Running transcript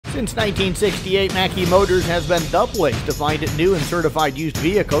Since 1968, Mackey Motors has been the place to find new and certified used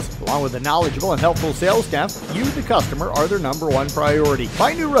vehicles. Along with a knowledgeable and helpful sales staff, you, the customer, are their #1 priority.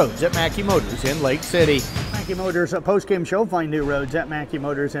 Find new roads at Mackey Motors in Lake City. Mackey Motors post-game show. Find new roads at Mackey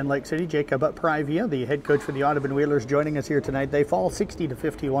Motors in Lake City. Jacob Privia, the head coach for the Audubon Wheelers, joining us here tonight. They fall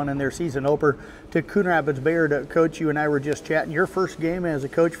 60-51 in their season opener to Coon Rapids Bayard. Coach, you and I were just chatting. Your first game as a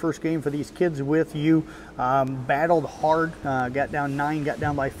coach, first game for these kids with you. Battled hard, got down 9, got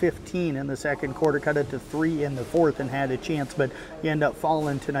down by 15 in the second quarter, cut it to 3 in the fourth and had a chance, but you end up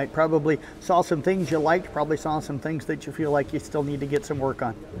falling tonight. Probably saw some things you liked, probably saw some things that you feel like you still need to get some work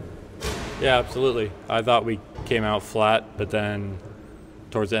on. Yeah, absolutely. I thought we came out flat, but then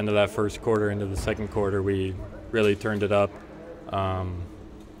towards the end of that first quarter into the second quarter, we really turned it up.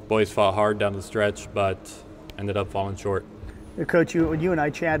 Boys fought hard down the stretch, but ended up falling short. Coach, you and I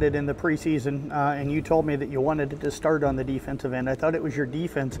chatted in the preseason, and you told me that you wanted to start on the defensive end. I thought it was your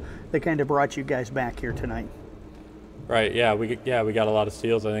defense that kind of brought you guys back here tonight. Right, yeah, we got a lot of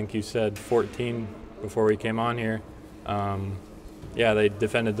steals. I think you said 14 before we came on here. Yeah, they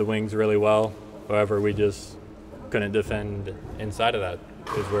defended the wings really well. However, we just couldn't defend inside of that,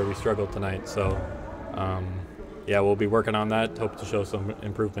 is where we struggled tonight. So, yeah, we'll be working on that. Hope to show some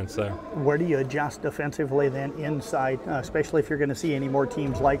improvements there. Where do you adjust defensively then inside, especially if you're going to see any more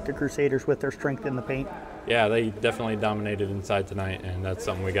teams like the Crusaders with their strength in the paint? Yeah, they definitely dominated inside tonight, and that's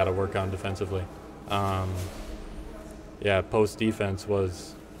something we got to work on defensively. Yeah, post defense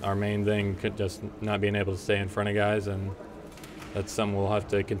was our main thing, just not being able to stay in front of guys, and that's something we'll have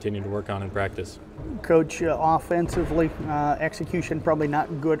to continue to work on in practice. Coach, offensively, execution probably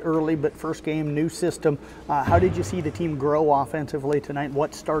not good early, but first game, new system. How did you see the team grow offensively tonight?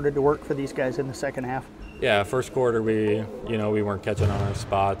 What started to work for these guys in the second half? Yeah, first quarter we weren't catching on our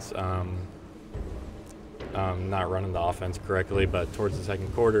spots, not running the offense correctly, but towards the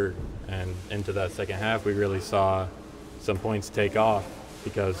second quarter and into that second half, we really saw some points take off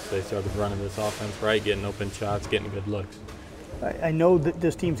because they started running this offense right, getting open shots, getting good looks. I know that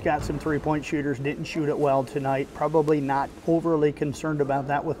this team's got some three-point shooters, didn't shoot it well tonight. Probably not overly concerned about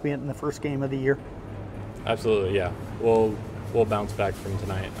that with being in the first game of the year. Absolutely, yeah. We'll bounce back from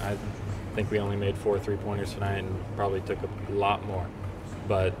tonight. I think we only made 4 3-pointers tonight and probably took a lot more.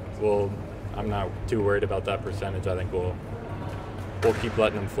 But I'm not too worried about that percentage. I think we'll keep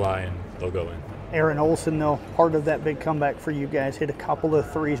letting them fly and they'll go in. Aaron Olson, though, part of that big comeback for you guys, hit a couple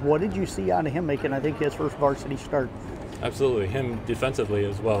of threes. What did you see out of him making, I think, his first varsity start? Absolutely. Him defensively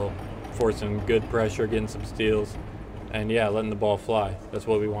as well, forcing good pressure, getting some steals, and yeah, letting the ball fly. That's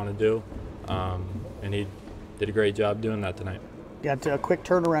what we want to do, and he did a great job doing that tonight. Got a quick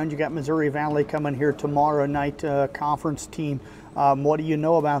turnaround. You got Missouri Valley coming here tomorrow night, conference team. What do you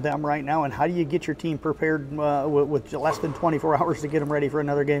know about them right now, and how do you get your team prepared with less than 24 hours to get them ready for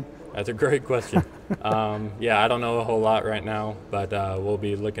another game? That's a great question. Yeah, I don't know a whole lot right now, but we'll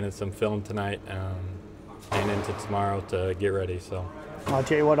be looking at some film tonight and into tomorrow to get ready. So I'll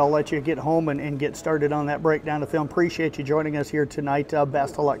tell you what, I'll let you get home and get started on that breakdown of film. Appreciate you joining us here tonight.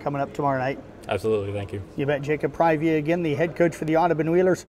 Best of luck coming up tomorrow night. Absolutely, thank you. You bet. Jacob Privia again, the head coach for the Audubon Wheelers.